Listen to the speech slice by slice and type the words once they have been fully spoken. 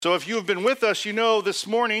So if you have been with us, you know this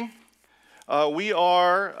morning we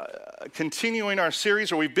are continuing our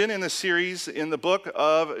series, or we've been in the series in the book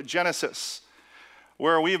of Genesis,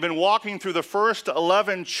 where we have been walking through the first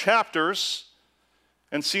 11 chapters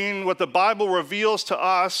and seeing what the Bible reveals to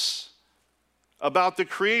us about the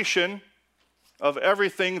creation of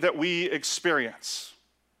everything that we experience,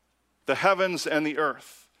 the heavens and the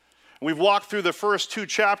earth. We've walked through the first 2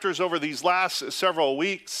 chapters over these last several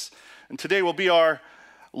weeks, and today will be our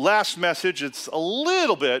last message. It's a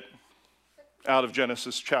little bit out of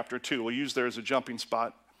Genesis chapter 2. We'll use there as a jumping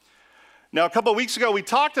spot. Now, a couple of weeks ago, we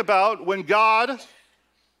talked about when God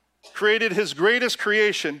created his greatest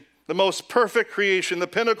creation, the most perfect creation, the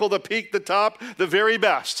pinnacle, the peak, the top, the very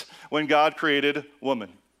best, when God created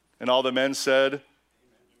woman. And all the men said,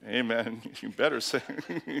 amen. You better say,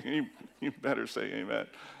 you better say amen.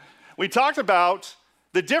 We talked about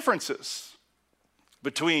the differences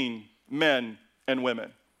between men and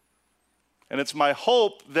women. And it's my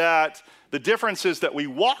hope that the differences that we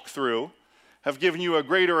walk through have given you a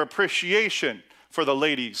greater appreciation for the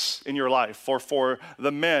ladies in your life, or for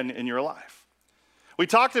the men in your life. We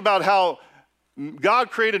talked about how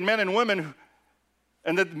God created men and women,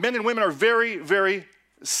 and that men and women are very, very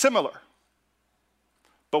similar.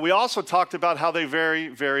 But we also talked about how they're very,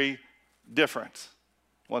 very different.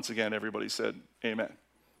 Once again, everybody said amen.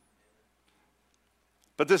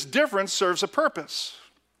 But this difference serves a purpose.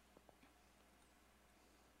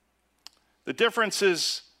 The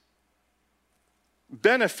differences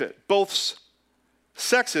benefit both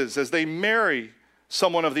sexes as they marry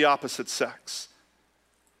someone of the opposite sex.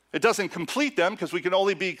 It doesn't complete them, because we can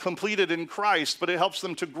only be completed in Christ, but it helps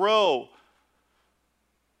them to grow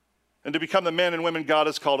and to become the men and women God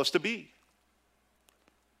has called us to be.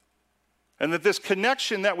 And that this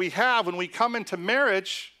connection that we have when we come into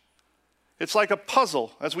marriage, it's like a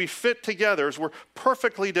puzzle as we fit together, as we're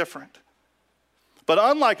perfectly different. But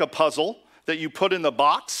unlike a puzzle that you put in the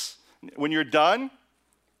box when you're done,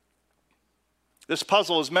 this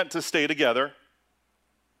puzzle is meant to stay together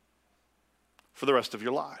for the rest of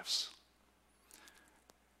your lives.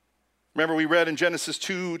 Remember, we read in Genesis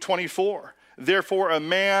 2:24, therefore a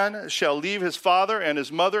man shall leave his father and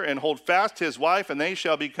his mother and hold fast to his wife, and they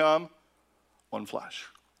shall become one flesh.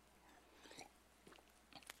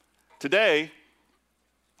 Today,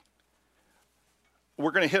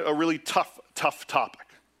 we're going to hit a really tough topic.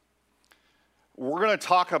 We're going to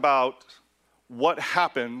talk about what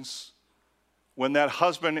happens when that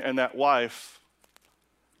husband and that wife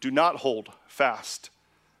do not hold fast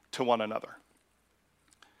to one another.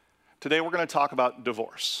 Today, we're going to talk about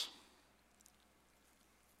divorce.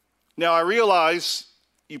 Now, I realize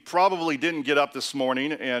you probably didn't get up this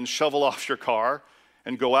morning and shovel off your car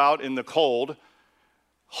and go out in the cold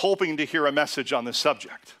hoping to hear a message on this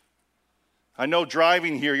subject. I know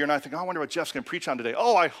driving here, you're not thinking, I wonder what Jeff's going to preach on today.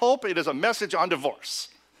 Oh, I hope it is a message on divorce.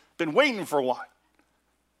 Been waiting for one.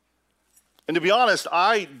 And to be honest,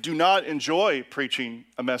 I do not enjoy preaching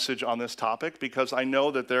a message on this topic, because I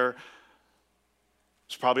know that there's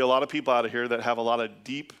probably a lot of people out of here that have a lot of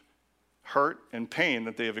deep hurt and pain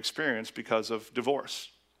that they have experienced because of divorce,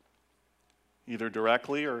 either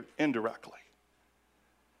directly or indirectly.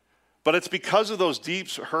 But it's because of those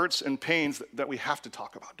deep hurts and pains that we have to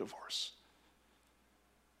talk about divorce.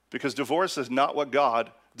 Because divorce is not what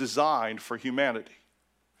God designed for humanity,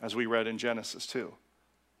 as we read in Genesis 2.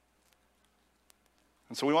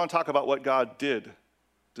 And so we want to talk about what God did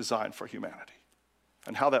design for humanity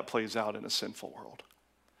and how that plays out in a sinful world.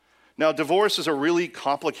 Now, divorce is a really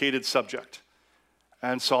complicated subject.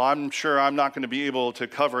 And so I'm sure I'm not going to be able to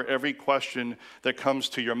cover every question that comes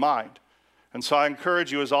to your mind. And so I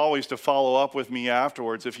encourage you, as always, to follow up with me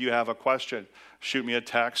afterwards if you have a question. Shoot me a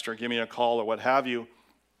text or give me a call or what have you.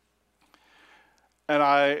 And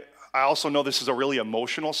I also know this is a really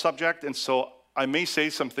emotional subject, and so I may say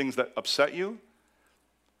some things that upset you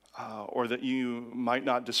or that you might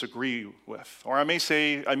not disagree with. Or I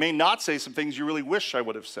may not say some things you really wish I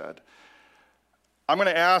would have said. I'm going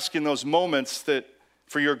to ask in those moments that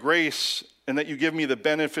for your grace, and that you give me the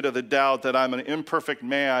benefit of the doubt that I'm an imperfect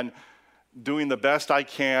man doing the best I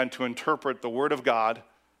can to interpret the Word of God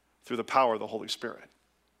through the power of the Holy Spirit.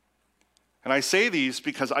 And I say these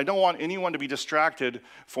because I don't want anyone to be distracted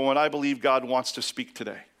from what I believe God wants to speak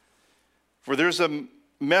today. For there's a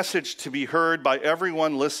message to be heard by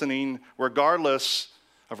everyone listening, regardless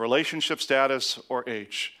of relationship status or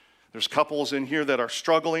age. There's couples in here that are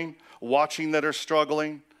struggling, watching that are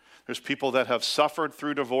struggling. There's people that have suffered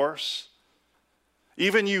through divorce.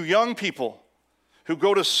 Even you young people who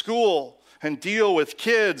go to school and deal with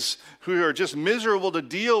kids who are just miserable to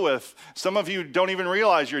deal with. Some of you don't even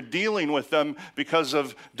realize you're dealing with them because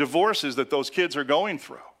of divorces that those kids are going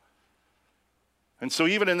through. And so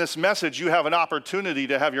even in this message, you have an opportunity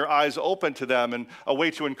to have your eyes open to them and a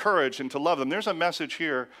way to encourage and to love them. There's a message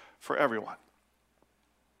here for everyone.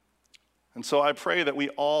 And so I pray that we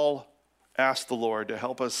all ask the Lord to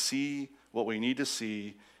help us see what we need to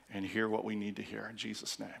see and hear what we need to hear. In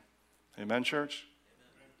Jesus' name. Amen, church?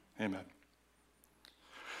 Amen.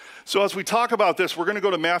 So as we talk about this, we're going to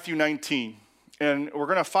go to Matthew 19. And we're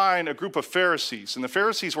going to find a group of Pharisees. And the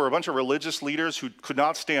Pharisees were a bunch of religious leaders who could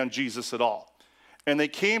not stand Jesus at all. And they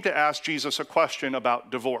came to ask Jesus a question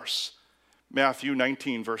about divorce. Matthew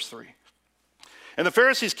 19, verse 3. And the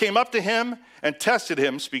Pharisees came up to him and tested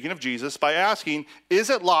him, speaking of Jesus, by asking,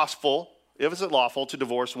 is it lawful to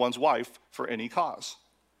divorce one's wife for any cause?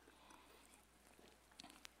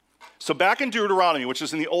 So back in Deuteronomy, which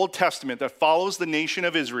is in the Old Testament that follows the nation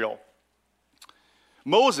of Israel,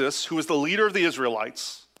 Moses, who was the leader of the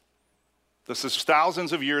Israelites, this is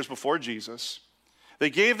thousands of years before Jesus, they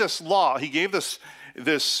gave this law, he gave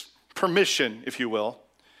this permission, if you will,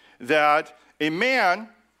 that a man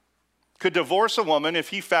could divorce a woman if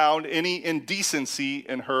he found any indecency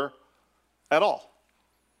in her at all.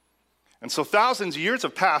 And so thousands of years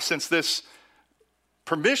have passed since this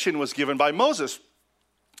permission was given by Moses.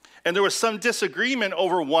 And there was some disagreement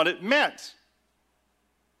over what it meant.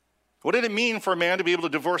 What did it mean for a man to be able to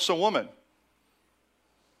divorce a woman?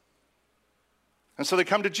 And so they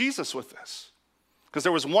come to Jesus with this. Because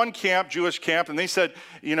there was one camp, Jewish camp, and they said,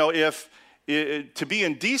 if to be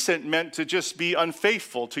indecent meant to just be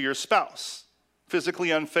unfaithful to your spouse,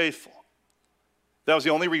 physically unfaithful. That was the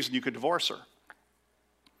only reason you could divorce her.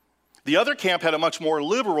 The other camp had a much more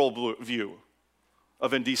liberal view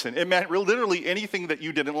of indecent. It meant literally anything that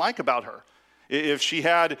you didn't like about her. If she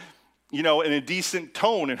had, an indecent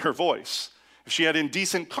tone in her voice, if she had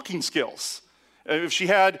indecent cooking skills, if she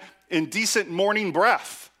had indecent morning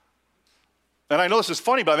breath. And I know this is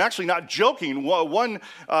funny, but I'm actually not joking. One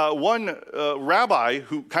rabbi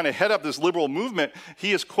who kind of head up this liberal movement,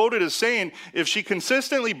 he is quoted as saying, if she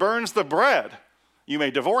consistently burns the bread, you may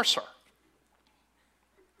divorce her.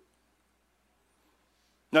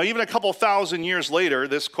 Now, even a couple thousand years later,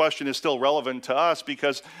 this question is still relevant to us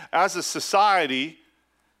because as a society,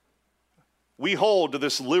 we hold to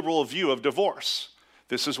this liberal view of divorce.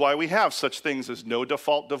 This is why we have such things as no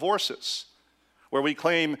default divorces, where we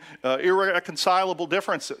claim irreconcilable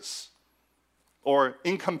differences or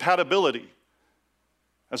incompatibility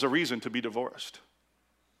as a reason to be divorced.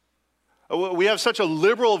 We have such a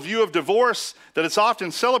liberal view of divorce that it's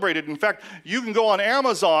often celebrated. In fact, you can go on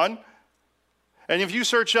Amazon, and if you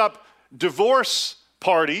search up divorce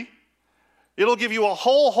party, it'll give you a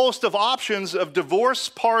whole host of options of divorce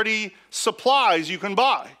party supplies you can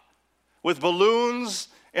buy with balloons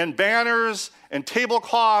and banners and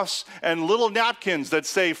tablecloths and little napkins that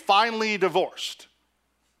say, finally divorced.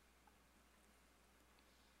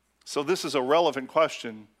 So this is a relevant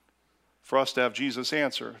question for us to have Jesus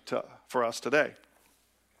answer for us today.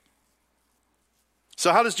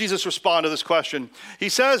 So how does Jesus respond to this question? He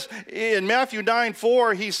says in Matthew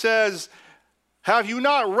 9:4, he says, have you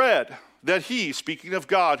not read that he, speaking of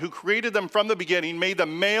God, who created them from the beginning, made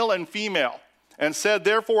them male and female, and said,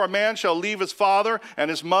 therefore a man shall leave his father and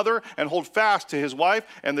his mother and hold fast to his wife,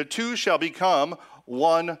 and the two shall become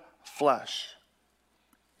one flesh.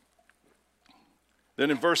 Then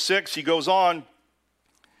in verse 6, he goes on.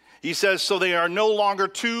 He says, so they are no longer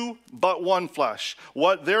two, but one flesh.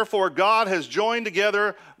 What therefore God has joined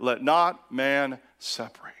together, let not man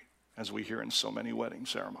separate, as we hear in so many wedding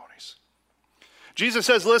ceremonies. Jesus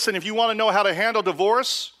says, listen, if you want to know how to handle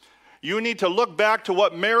divorce, you need to look back to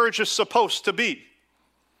what marriage is supposed to be.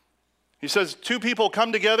 He says, two people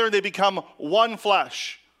come together, they become one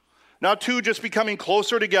flesh. Not two just becoming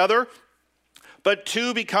closer together, but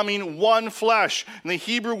two becoming one flesh. And the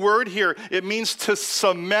Hebrew word here, it means to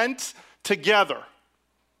cement together,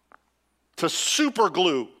 to super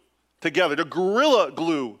glue together, to gorilla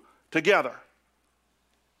glue together.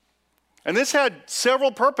 And this had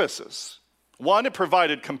several purposes. One, it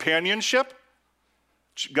provided companionship.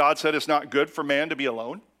 God said it's not good for man to be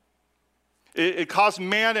alone. It caused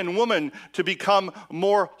man and woman to become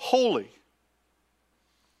more holy.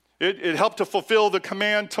 It helped to fulfill the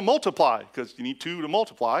command to multiply, because you need two to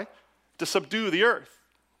multiply, to subdue the earth.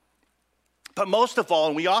 But most of all,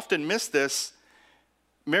 and we often miss this,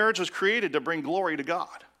 marriage was created to bring glory to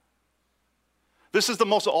God. This is the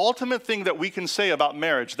most ultimate thing that we can say about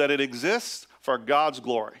marriage, that it exists for God's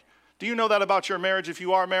glory. Do you know that about your marriage if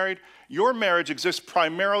you are married? Your marriage exists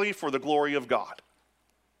primarily for the glory of God.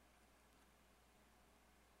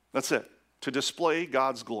 That's it, to display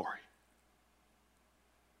God's glory.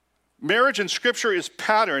 Marriage in Scripture is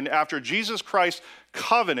patterned after Jesus Christ's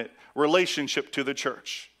covenant relationship to the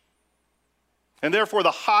church. And therefore,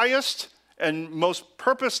 the highest and most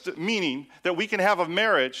purposed meaning that we can have of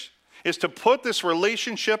marriage is to put this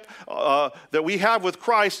relationship that we have with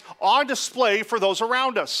Christ on display for those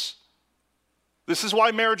around us. This is why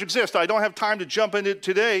marriage exists. I don't have time to jump into it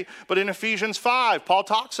today, but in Ephesians 5, Paul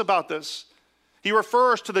talks about this. He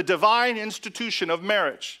refers to the divine institution of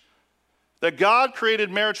marriage, that God created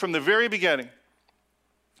marriage from the very beginning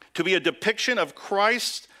to be a depiction of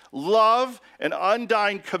Christ's love and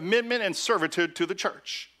undying commitment and servitude to the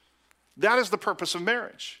church. That is the purpose of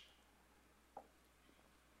marriage.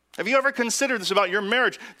 Have you ever considered this about your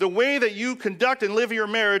marriage? The way that you conduct and live your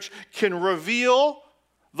marriage can reveal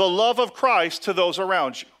the love of Christ to those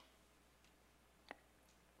around you.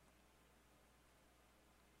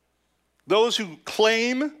 Those who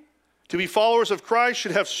claim to be followers of Christ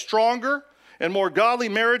should have stronger and more godly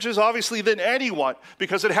marriages, obviously, than anyone,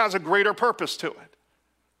 because it has a greater purpose to it.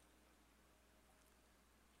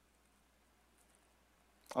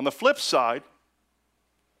 On the flip side,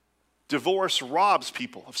 divorce robs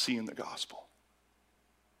people of seeing the gospel.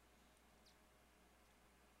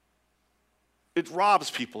 It robs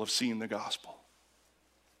people of seeing the gospel.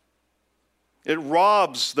 It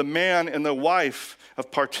robs the man and the wife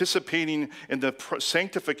of participating in the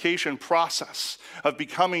sanctification process, of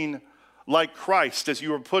becoming like Christ, as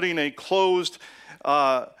you are putting a closed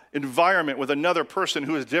environment with another person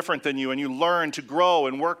who is different than you, and you learn to grow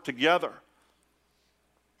and work together.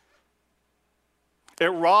 It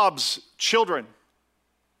robs children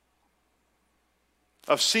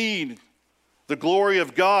of seeing the glory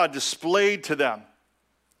of God displayed to them.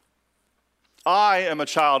 I am a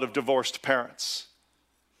child of divorced parents.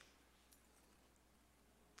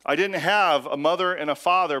 I didn't have a mother and a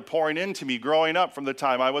father pouring into me growing up from the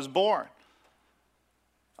time I was born.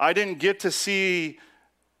 I didn't get to see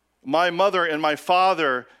my mother and my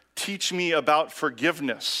father teach me about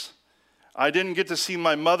forgiveness. I didn't get to see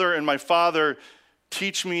my mother and my father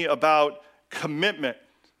teach me about commitment.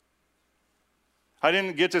 I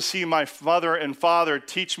didn't get to see my mother and father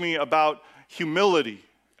teach me about humility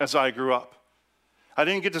as I grew up. I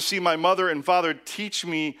didn't get to see my mother and father teach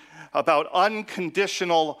me about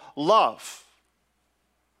unconditional love.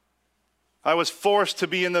 I was forced to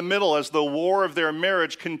be in the middle as the war of their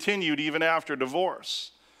marriage continued even after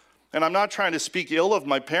divorce. And I'm not trying to speak ill of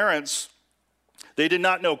my parents. They did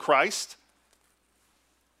not know Christ.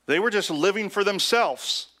 They were just living for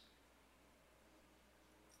themselves,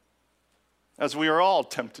 as we are all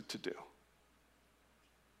tempted to do.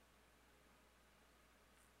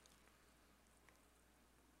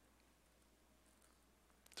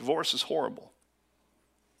 Divorce is horrible.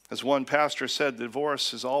 As one pastor said,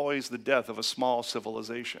 divorce is always the death of a small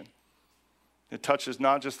civilization. It touches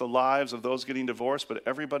not just the lives of those getting divorced, but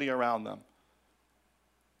everybody around them.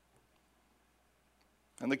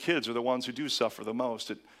 And the kids are the ones who do suffer the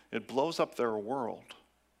most. It blows up their world.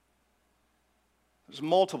 There's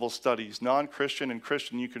multiple studies, non-Christian and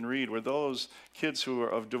Christian, you can read, where those kids who are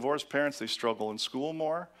of divorced parents, they struggle in school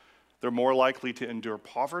more. They're more likely to endure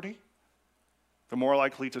poverty. They're more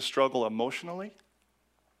likely to struggle emotionally.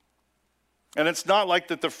 And it's not like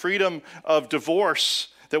that the freedom of divorce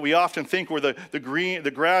that we often think where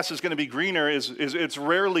the grass is going to be greener it's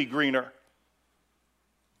rarely greener.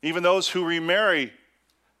 Even those who remarry,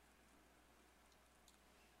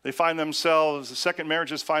 they find themselves, second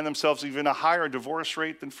marriages find themselves even a higher divorce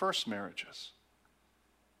rate than first marriages.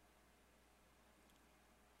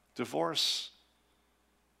 Divorce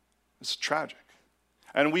is tragic.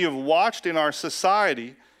 And we have watched in our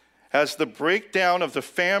society as the breakdown of the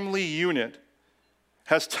family unit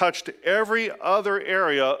has touched every other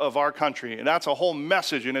area of our country. And that's a whole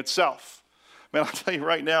message in itself. Man, I'll tell you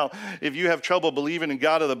right now, if you have trouble believing in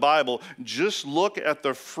God of the Bible, just look at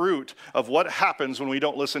the fruit of what happens when we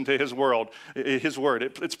don't listen to His word.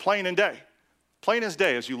 It's plain as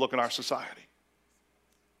day as you look in our society.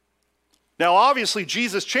 Now, obviously,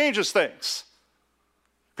 Jesus changes things.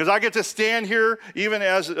 Because I get to stand here even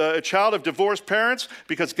as a child of divorced parents,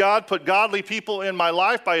 because God put godly people in my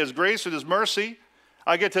life by His grace and His mercy.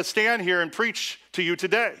 I get to stand here and preach to you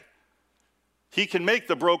today. He can make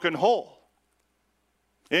the broken whole.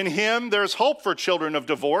 In Him, there's hope for children of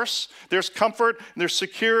divorce. There's comfort, and there's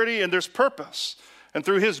security, and there's purpose. And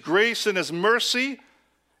through His grace and His mercy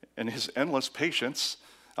and His endless patience,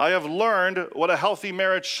 I have learned what a healthy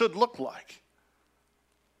marriage should look like.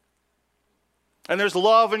 And there's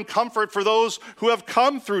love and comfort for those who have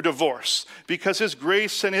come through divorce, because His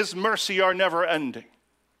grace and His mercy are never ending.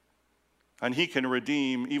 And he can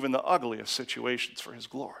redeem even the ugliest situations for his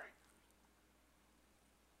glory.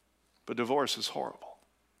 But divorce is horrible.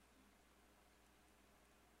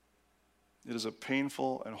 It is a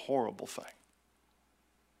painful and horrible thing,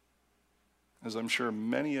 as I'm sure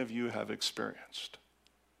many of you have experienced.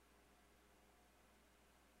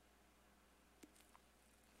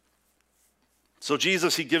 So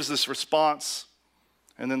Jesus, he gives this response,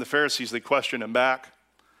 and then the Pharisees, they question him back.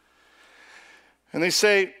 And they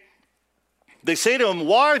say to him,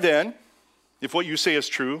 why then, if what you say is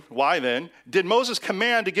true, why then did Moses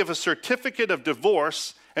command to give a certificate of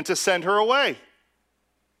divorce and to send her away?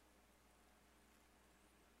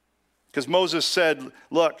 Because Moses said,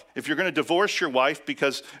 look, if you're going to divorce your wife,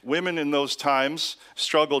 because women in those times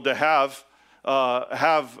struggled to have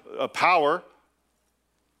a power,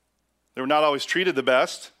 they were not always treated the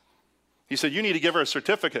best. He said, you need to give her a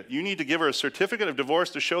certificate. You need to give her a certificate of divorce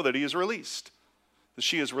to show that he is released, that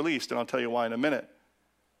she is released, and I'll tell you why in a minute.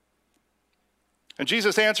 And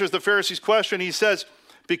Jesus answers the Pharisees' question. He says,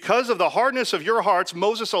 because of the hardness of your hearts,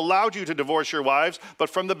 Moses allowed you to divorce your wives, but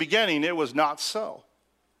from the beginning it was not so.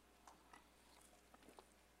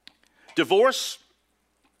 Divorce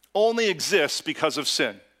only exists because of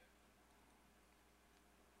sin.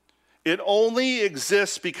 It only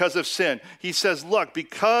exists because of sin. He says, look,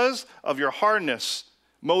 because of your hardness,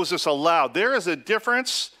 Moses allowed. There is a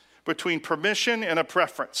difference between permission and a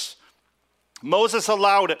preference. Moses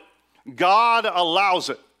allowed it. God allows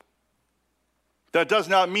it. That does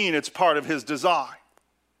not mean it's part of his design.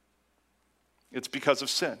 It's because of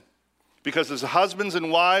sin. Because as husbands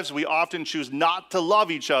and wives, we often choose not to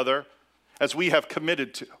love each other as we have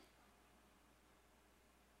committed to.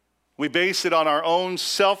 We base it on our own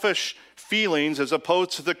selfish feelings as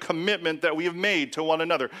opposed to the commitment that we have made to one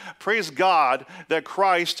another. Praise God that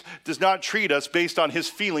Christ does not treat us based on his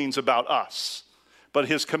feelings about us, but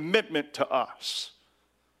his commitment to us.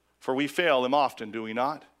 For we fail him often, do we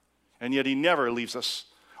not? And yet he never leaves us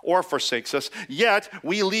or forsakes us. Yet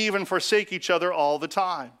we leave and forsake each other all the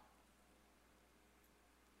time.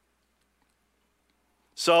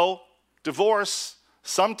 So, divorce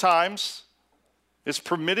sometimes is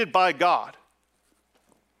permitted by God.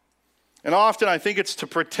 And often I think it's to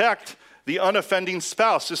protect the unoffending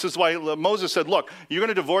spouse. This is why Moses said, look, you're going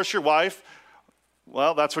to divorce your wife.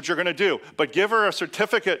 Well, that's what you're going to do. But give her a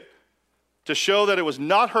certificate to show that it was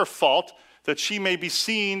not her fault, that she may be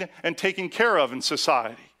seen and taken care of in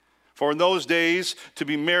society. For in those days, to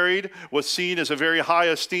be married was seen as a very high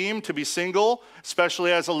esteem. To be single,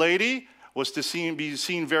 especially as a lady, was to be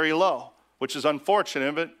seen very low, which is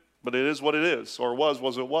unfortunate, but it is what it is, or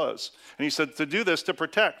was it was. And he said to do this to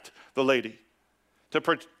protect the lady, to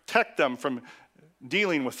protect them from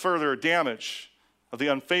dealing with further damage of the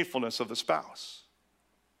unfaithfulness of the spouse.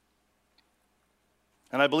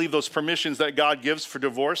 And I believe those permissions that God gives for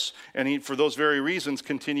divorce, and for those very reasons,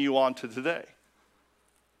 continue on to today.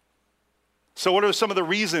 So what are some of the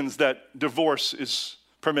reasons that divorce is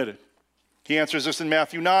permitted? He answers this in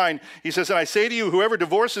Matthew 9. He says, and I say to you, whoever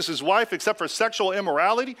divorces his wife except for sexual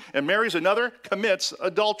immorality and marries another commits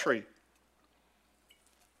adultery.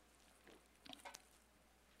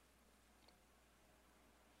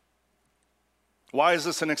 Why is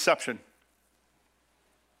this an exception?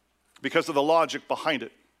 Because of the logic behind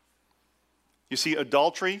it. You see,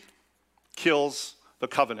 adultery kills the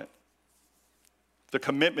covenant, the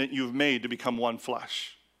commitment you've made to become one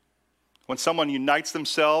flesh. When someone unites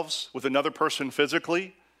themselves with another person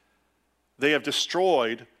physically, they have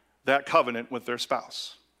destroyed that covenant with their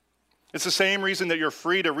spouse. It's the same reason that you're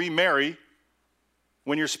free to remarry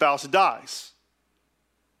when your spouse dies,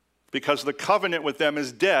 because the covenant with them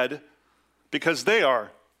is dead because they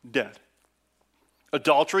are dead.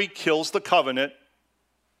 Adultery kills the covenant,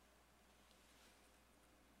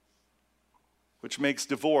 which makes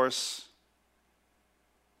divorce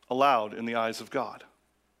allowed in the eyes of God.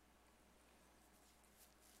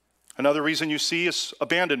 Another reason you see is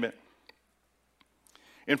abandonment.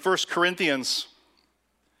 In 1 Corinthians,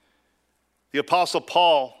 the Apostle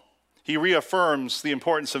Paul, he reaffirms the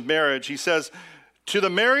importance of marriage. He says, to the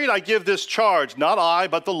married I give this charge, not I,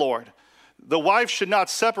 but the Lord. The wife should not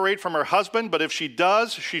separate from her husband, but if she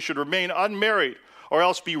does, she should remain unmarried, or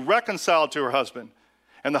else be reconciled to her husband.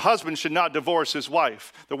 And the husband should not divorce his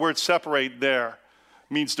wife. The word separate there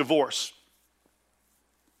means divorce.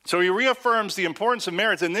 So he reaffirms the importance of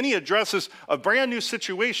marriage, and then he addresses a brand new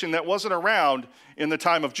situation that wasn't around in the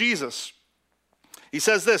time of Jesus. He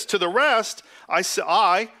says this, to the rest,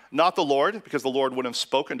 I, not the Lord, because the Lord wouldn't have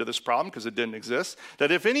spoken to this problem because it didn't exist,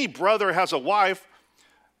 that if any brother has a wife,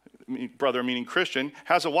 brother meaning Christian,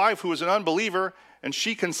 has a wife who is an unbeliever and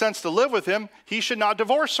she consents to live with him, he should not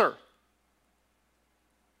divorce her.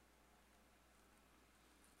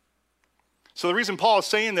 So the reason Paul is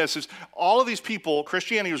saying this is all of these people,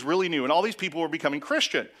 Christianity was really new, and all these people were becoming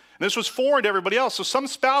Christian. And this was foreign to everybody else. So some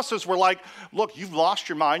spouses were like, look, you've lost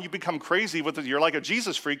your mind. You've become crazy. You're like a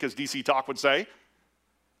Jesus freak, as DC Talk would say.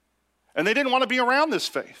 And they didn't want to be around this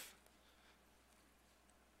faith.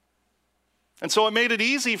 And so it made it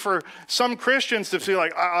easy for some Christians to feel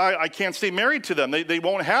like, I can't stay married to them. They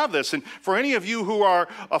won't have this. And for any of you who are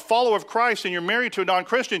a follower of Christ and you're married to a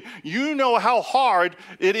non-Christian, you know how hard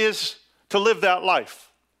it is to live that life,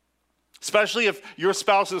 especially if your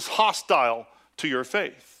spouse is hostile to your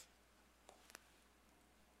faith.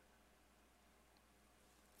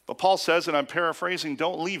 But Paul says, and I'm paraphrasing,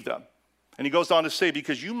 don't leave them. And he goes on to say,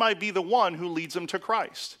 because you might be the one who leads them to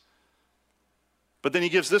Christ. But then he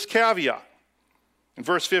gives this caveat. In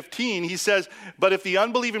verse 15, he says, but if the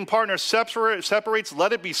unbelieving partner separates,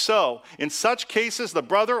 let it be so. In such cases, the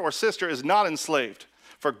brother or sister is not enslaved,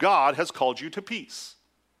 for God has called you to peace.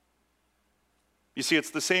 You see, it's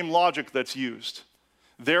the same logic that's used.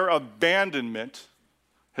 Their abandonment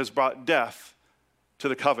has brought death to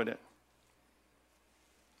the covenant.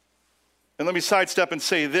 And let me sidestep and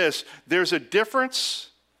say this. There's a difference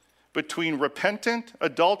between repentant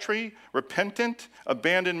adultery, repentant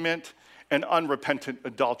abandonment, and unrepentant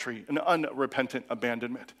adultery and unrepentant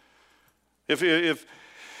abandonment. If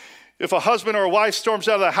a husband or a wife storms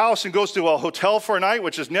out of the house and goes to a hotel for a night,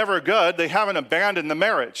 which is never good, they haven't abandoned the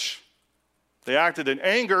marriage. They acted in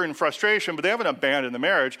anger and frustration, but they haven't abandoned the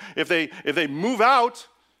marriage. If they move out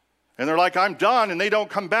and they're like, I'm done, and they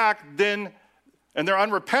don't come back, and they're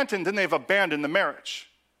unrepentant, then they've abandoned the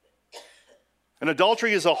marriage. And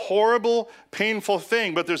adultery is a horrible, painful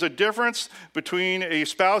thing, but there's a difference between a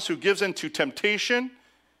spouse who gives in to temptation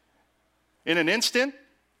in an instant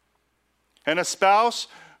and a spouse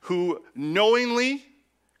who knowingly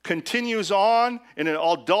continues on in an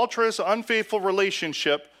adulterous, unfaithful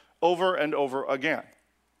relationship over and over again.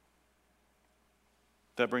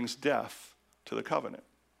 That brings death to the covenant.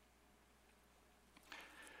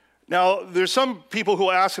 Now, there's some people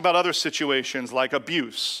who ask about other situations like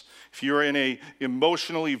abuse. If you're in a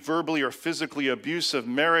emotionally, verbally, or physically abusive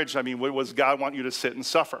marriage, I mean, what does God want you to sit and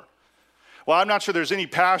suffer? Well, I'm not sure there's any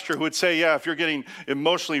pastor who would say, yeah, if you're getting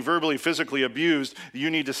emotionally, verbally, physically abused,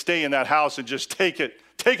 you need to stay in that house and just take it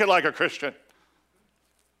like a Christian.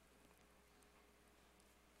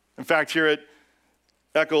 In fact, here at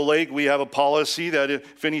Echo Lake, we have a policy that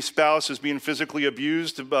if any spouse is being physically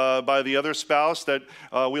abused by the other spouse, that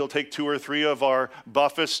we'll take 2 or 3 of our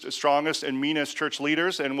buffest, strongest, and meanest church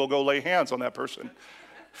leaders, and we'll go lay hands on that person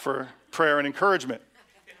for prayer and encouragement.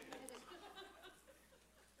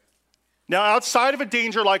 Now, outside of a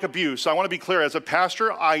danger like abuse, I want to be clear, as a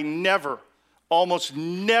pastor, I almost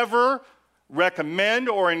never recommend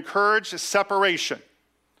or encourage separation.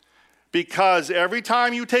 Because every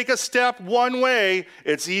time you take a step one way,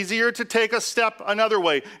 it's easier to take a step another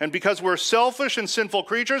way. And because we're selfish and sinful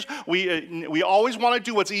creatures, we always want to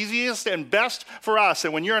do what's easiest and best for us.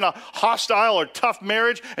 And when you're in a hostile or tough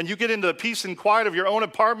marriage and you get into the peace and quiet of your own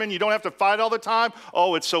apartment, you don't have to fight all the time,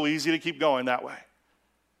 oh, it's so easy to keep going that way.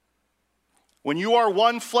 When you are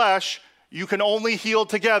one flesh, you can only heal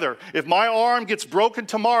together. If my arm gets broken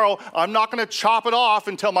tomorrow, I'm not going to chop it off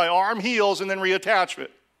until my arm heals and then reattach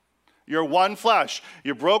it. You're one flesh.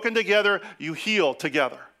 You're broken together. You heal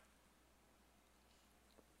together.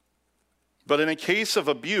 But in a case of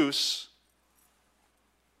abuse,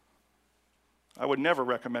 I would never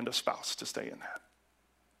recommend a spouse to stay in that.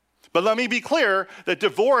 But let me be clear that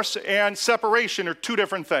divorce and separation are 2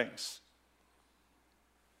 different things.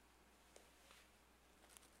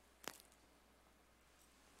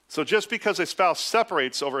 So just because a spouse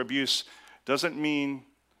separates over abuse doesn't mean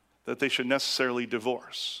that they should necessarily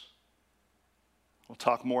divorce. We'll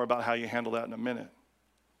talk more about how you handle that in a minute.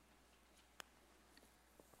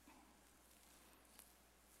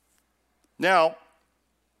 Now,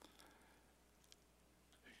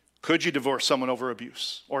 could you divorce someone over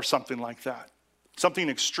abuse or something like that? Something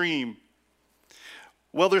extreme?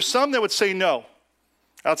 Well, there's some that would say no.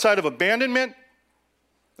 Outside of abandonment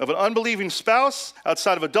of an unbelieving spouse,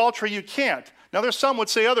 outside of adultery, you can't. Now, there's some would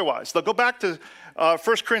say otherwise. They'll go back to 1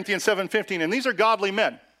 Corinthians 7:15, and these are godly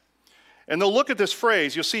men. And they'll look at this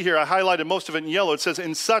phrase. You'll see here, I highlighted most of it in yellow. It says,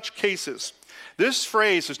 in such cases. This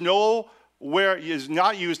phrase is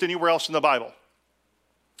not used anywhere else in the Bible.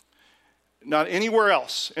 Not anywhere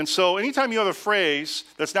else. And so anytime you have a phrase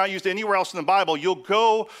that's not used anywhere else in the Bible, you'll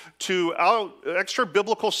go to extra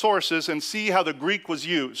biblical sources and see how the Greek was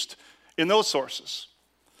used in those sources.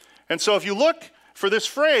 And so if you look for this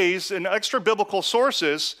phrase in extra biblical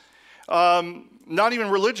sources, not even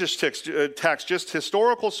religious text, just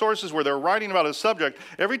historical sources where they're writing about a subject,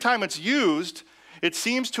 every time it's used, it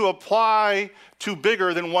seems to apply to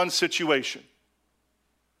bigger than one situation.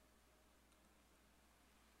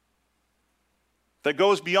 That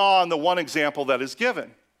goes beyond the one example that is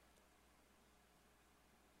given.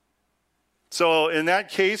 So in that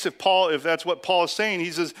case, if that's what Paul is saying,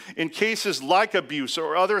 he says, in cases like abuse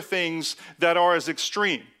or other things that are as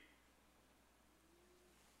extreme.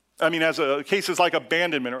 Cases like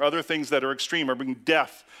abandonment or other things that are extreme, or bring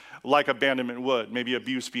death like abandonment would, maybe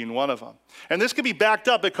abuse being one of them. And this can be backed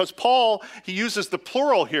up because Paul, he uses the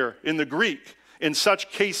plural here in the Greek in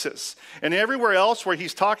such cases. And everywhere else where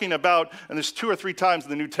he's talking about, and there's 2 or 3 times in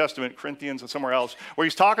the New Testament, Corinthians and somewhere else, where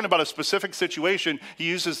he's talking about a specific situation, he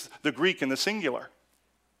uses the Greek in the singular.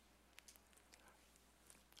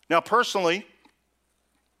 Now personally,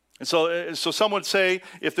 and so some would say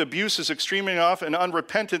if the abuse is extreme enough and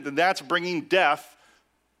unrepentant, then that's bringing death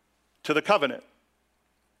to the covenant.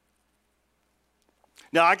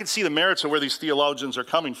 Now I can see the merits of where these theologians are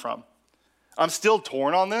coming from. I'm still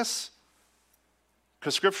torn on this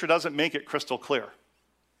because Scripture doesn't make it crystal clear.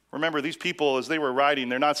 Remember, these people, as they were writing,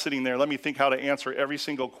 they're not sitting there, let me think how to answer every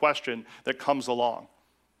single question that comes along.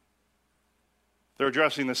 They're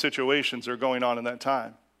addressing the situations that are going on in that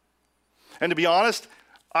time. And to be honest,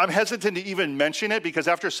 I'm hesitant to even mention it because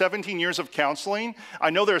after 17 years of counseling, I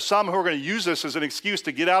know there are some who are going to use this as an excuse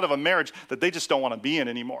to get out of a marriage that they just don't want to be in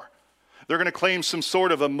anymore. They're going to claim some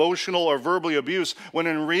sort of emotional or verbal abuse when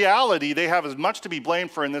in reality they have as much to be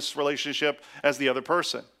blamed for in this relationship as the other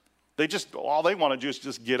person. All they want to do is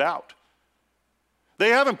just get out. They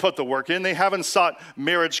haven't put the work in. They haven't sought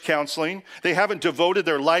marriage counseling. They haven't devoted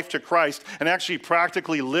their life to Christ and actually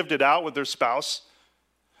practically lived it out with their spouse.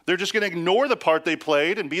 They're just going to ignore the part they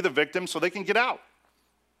played and be the victim so they can get out.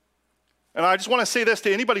 And I just want to say this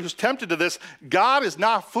to anybody who's tempted to this: God is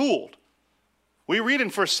not fooled. We read in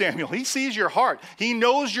 1 Samuel, he sees your heart. He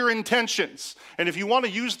knows your intentions. And if you want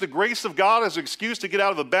to use the grace of God as an excuse to get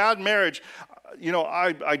out of a bad marriage,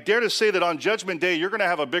 I dare to say that on Judgment Day, you're going to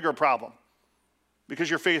have a bigger problem because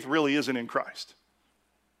your faith really isn't in Christ.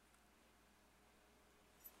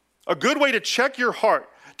 A good way to check your heart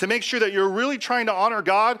to make sure that you're really trying to honor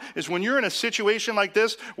God is when you're in a situation like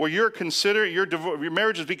this where your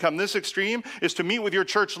marriage has become this extreme, is to meet with your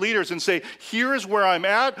church leaders and say, here is where I'm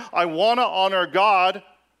at. I want to honor God,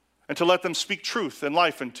 and to let them speak truth and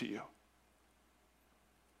life into you.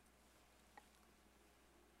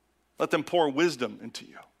 Let them pour wisdom into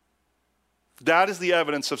you. That is the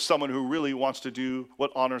evidence of someone who really wants to do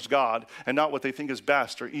what honors God and not what they think is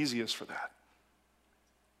best or easiest for that.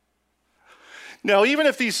 Now, even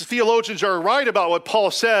if these theologians are right about what Paul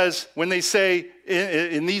says when they say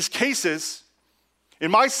in these cases, in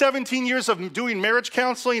my 17 years of doing marriage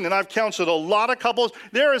counseling, and I've counseled a lot of couples,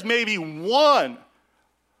 there is maybe one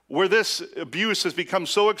where this abuse has become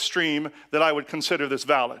so extreme that I would consider this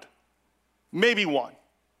valid. Maybe one.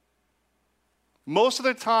 Most of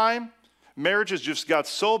the time, marriages just got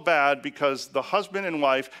so bad because the husband and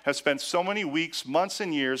wife have spent so many weeks, months,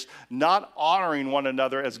 and years not honoring one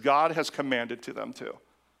another as God has commanded to them to.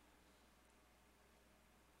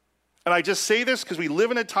 And I just say this because we live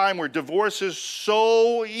in a time where divorce is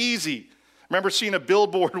so easy. I remember seeing a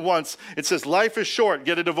billboard once. It says, life is short,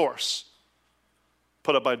 get a divorce.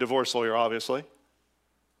 Put up by a divorce lawyer, obviously.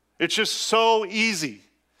 It's just so easy.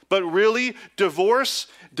 But really, divorce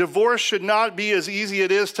should not be as easy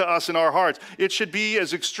it is to us in our hearts. It should be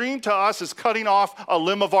as extreme to us as cutting off a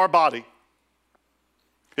limb of our body.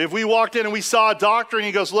 If we walked in and we saw a doctor and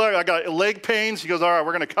he goes, look, I got leg pains. He goes, all right,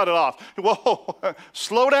 we're going to cut it off. Whoa,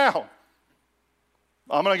 slow down.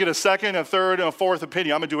 I'm going to get a second, a third, and a fourth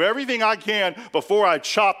opinion. I'm going to do everything I can before I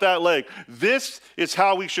chop that leg. This is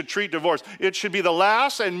how we should treat divorce. It should be the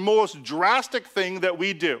last and most drastic thing that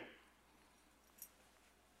we do.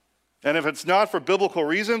 And if it's not for biblical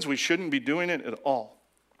reasons, we shouldn't be doing it at all.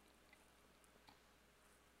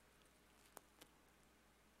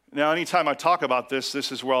 Now, anytime I talk about this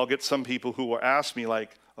is where I'll get some people who will ask me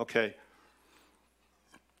like, okay,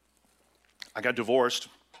 I got divorced.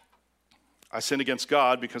 I sinned against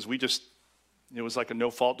God because it was like a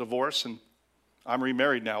no-fault divorce, and I'm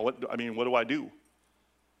remarried now. What do I do?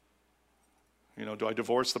 Do I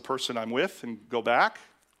divorce the person I'm with and go back?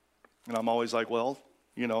 And I'm always like, well,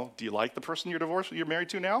 do you like the person you're married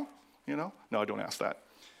to now? No, I don't ask that.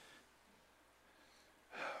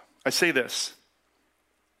 I say this.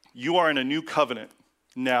 You are in a new covenant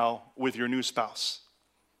now with your new spouse.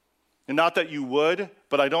 And not that you would,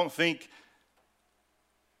 but I don't think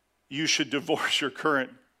you should divorce your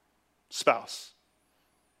current spouse.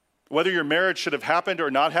 Whether your marriage should have happened or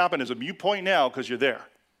not happened is a moot point now because you're there.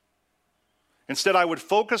 Instead, I would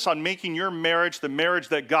focus on making your marriage the marriage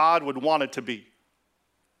that God would want it to be.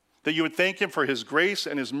 That you would thank him for his grace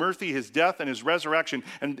and his mercy, his death and his resurrection,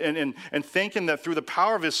 and thank him that through the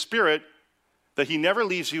power of his Spirit, that he never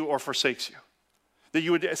leaves you or forsakes you. That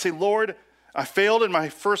you would say, Lord, I failed in my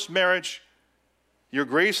first marriage. Your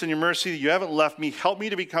grace and your mercy, you haven't left me. Help me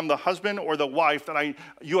to become the husband or the wife that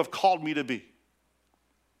you have called me to be.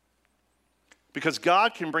 Because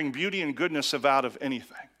God can bring beauty and goodness out of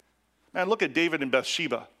anything. Man, look at David and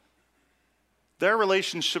Bathsheba. Their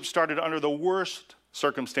relationship started under the worst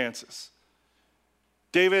circumstances.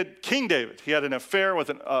 King David, he had an affair with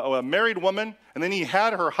a married woman, and then he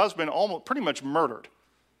had her husband almost pretty much murdered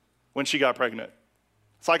when she got pregnant.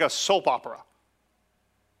 It's like a soap opera.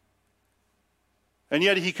 And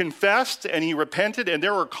yet he confessed and he repented, and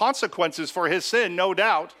there were consequences for his sin, no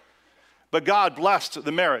doubt, but God blessed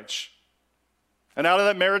the marriage. And out of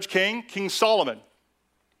that marriage came King Solomon,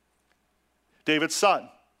 David's son.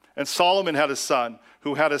 And Solomon had a son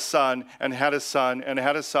who had a son and had a son and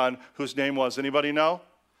had a son whose name was, anybody know?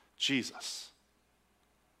 Jesus.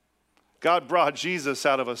 God brought Jesus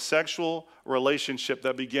out of a sexual relationship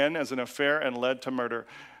that began as an affair and led to murder.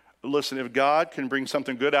 Listen, if God can bring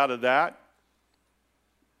something good out of that,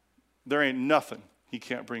 there ain't nothing he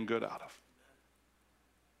can't bring good out of.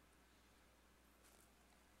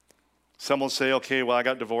 Some will say, okay, well, I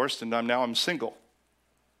got divorced and now I'm single.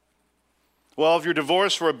 Well, if you're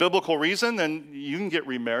divorced for a biblical reason, then you can get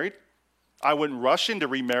remarried. I wouldn't rush into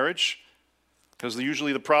remarriage because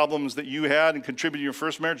usually the problems that you had and contributed to your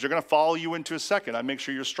first marriage, they're going to follow you into a second. I make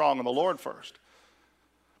sure you're strong in the Lord first.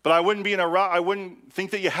 But I wouldn't I wouldn't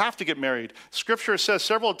think that you have to get married. Scripture says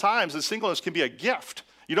several times that singleness can be a gift.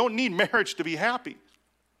 You don't need marriage to be happy.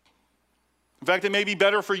 In fact, it may be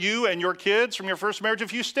better for you and your kids from your first marriage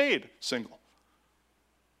if you stayed single.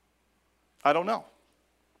 I don't know.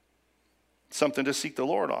 Something to seek the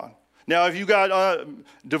Lord on. Now, if you got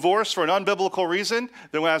divorced for an unbiblical reason,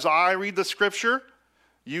 then as I read the scripture,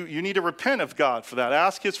 you need to repent of God for that.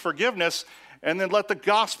 Ask his forgiveness, and then let the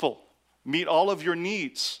gospel meet all of your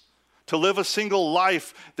needs to live a single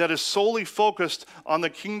life that is solely focused on the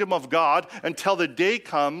kingdom of God until the day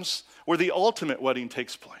comes where the ultimate wedding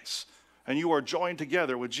takes place, and you are joined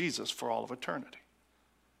together with Jesus for all of eternity.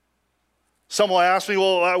 Some will ask me,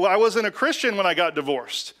 well, I wasn't a Christian when I got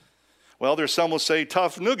divorced. Well, there's some will say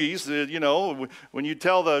tough noogies, when you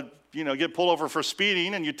get pulled over for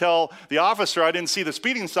speeding and you tell the officer, I didn't see the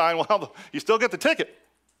speeding sign, well, you still get the ticket.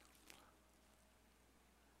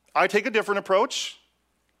 I take a different approach.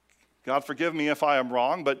 God forgive me if I am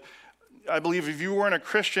wrong, but I believe if you weren't a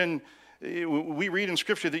Christian, we read in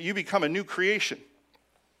Scripture that you become a new creation.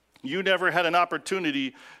 You never had an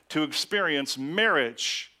opportunity to experience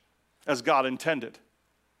marriage as God intended.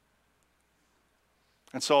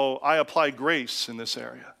 And so I apply grace in this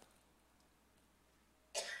area.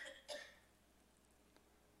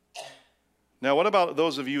 Now, what about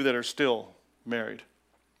those of you that are still married?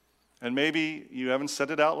 And maybe you haven't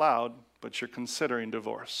said it out loud, but you're considering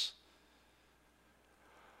divorce.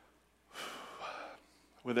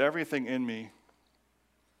 With everything in me,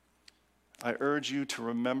 I urge you to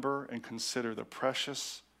remember and consider the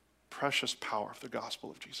precious, precious power of the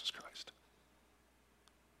gospel of Jesus Christ.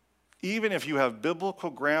 Even if you have biblical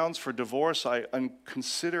grounds for divorce, I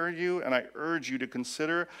consider you and I urge you to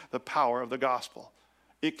consider the power of the gospel.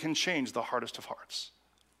 It can change the hardest of hearts.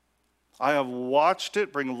 I have watched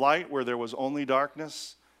it bring light where there was only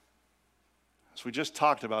darkness. As we just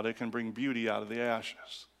talked about, it can bring beauty out of the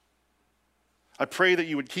ashes. I pray that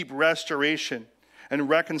you would keep restoration and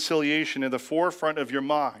reconciliation in the forefront of your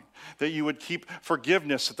mind, that you would keep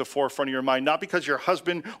forgiveness at the forefront of your mind, not because your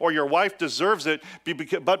husband or your wife deserves it,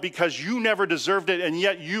 but because you never deserved it, and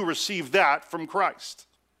yet you received that from Christ.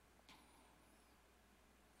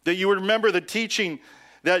 That you would remember the teaching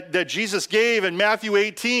that Jesus gave in Matthew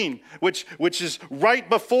 18, which is right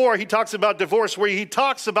before he talks about divorce, where he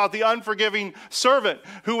talks about the unforgiving servant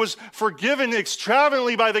who was forgiven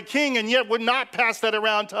extravagantly by the king and yet would not pass that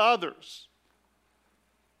around to others.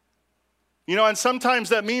 And sometimes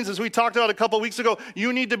that means, as we talked about a couple weeks ago,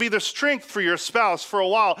 you need to be the strength for your spouse for a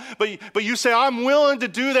while. But you say, I'm willing to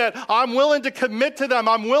do that. I'm willing to commit to them.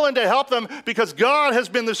 I'm willing to help them because God has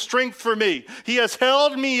been the strength for me. He has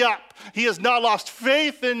held me up. He has not lost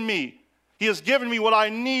faith in me. He has given me what I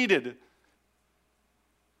needed.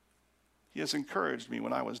 He has encouraged me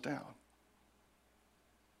when I was down.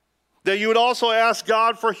 That you would also ask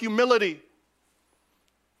God for humility.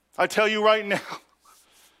 I tell you right now,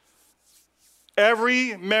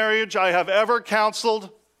 every marriage I have ever counseled,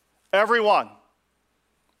 everyone,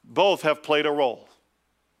 Both have played a role.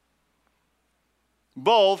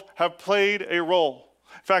 Both have played a role.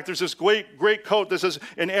 In fact, there's this great quote that says,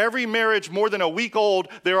 in every marriage more than a week old,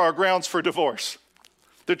 there are grounds for divorce.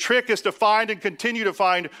 The trick is to find and continue to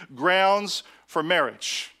find grounds for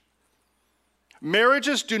marriage.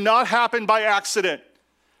 Marriages do not happen by accident.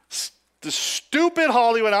 The stupid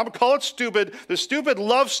Hollywood, I'm going to call it stupid, the stupid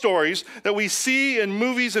love stories that we see in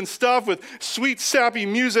movies and stuff with sweet, sappy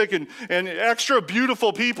music and extra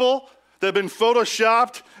beautiful people that have been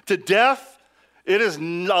photoshopped to death, it is a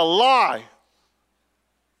lie.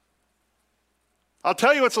 I'll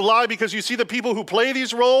tell you it's a lie because you see the people who play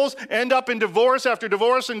these roles end up in divorce after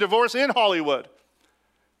divorce and divorce in Hollywood.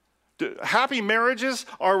 Happy marriages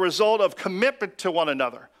are a result of commitment to one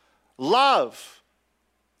another, love,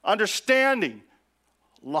 understanding,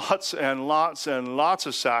 lots and lots and lots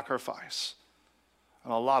of sacrifice,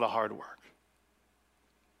 and a lot of hard work.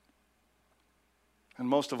 And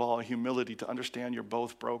most of all, humility to understand you're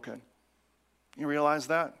both broken. You realize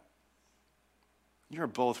that? You're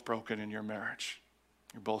both broken in your marriage.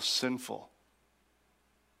 You're both sinful.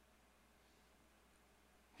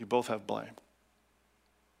 You both have blame.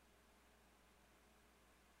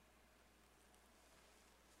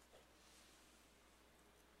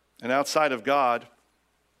 And outside of God,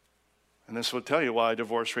 and this will tell you why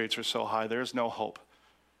divorce rates are so high, there's no hope.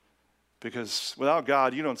 Because without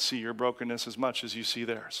God, you don't see your brokenness as much as you see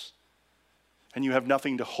theirs. And you have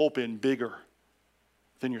nothing to hope in bigger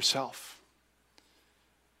than yourself.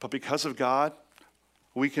 But because of God,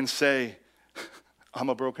 we can say, I'm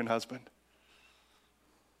a broken husband.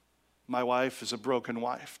 My wife is a broken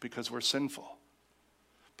wife because we're sinful.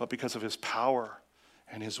 But because of his power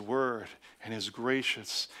and his word and his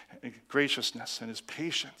graciousness and his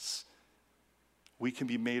patience, we can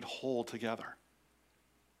be made whole together.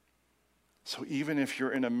 So even if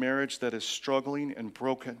you're in a marriage that is struggling and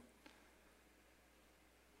broken,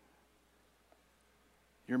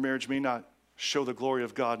 your marriage may not show the glory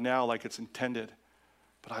of God now like it's intended,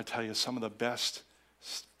 but I tell you, some of the best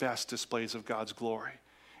displays of God's glory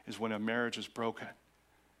is when a marriage is broken,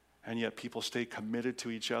 and yet people stay committed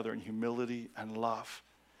to each other in humility and love.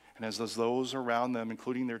 And as those around them,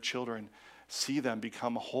 including their children, see them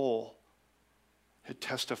become whole, it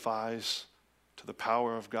testifies to the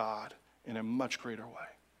power of God in a much greater way.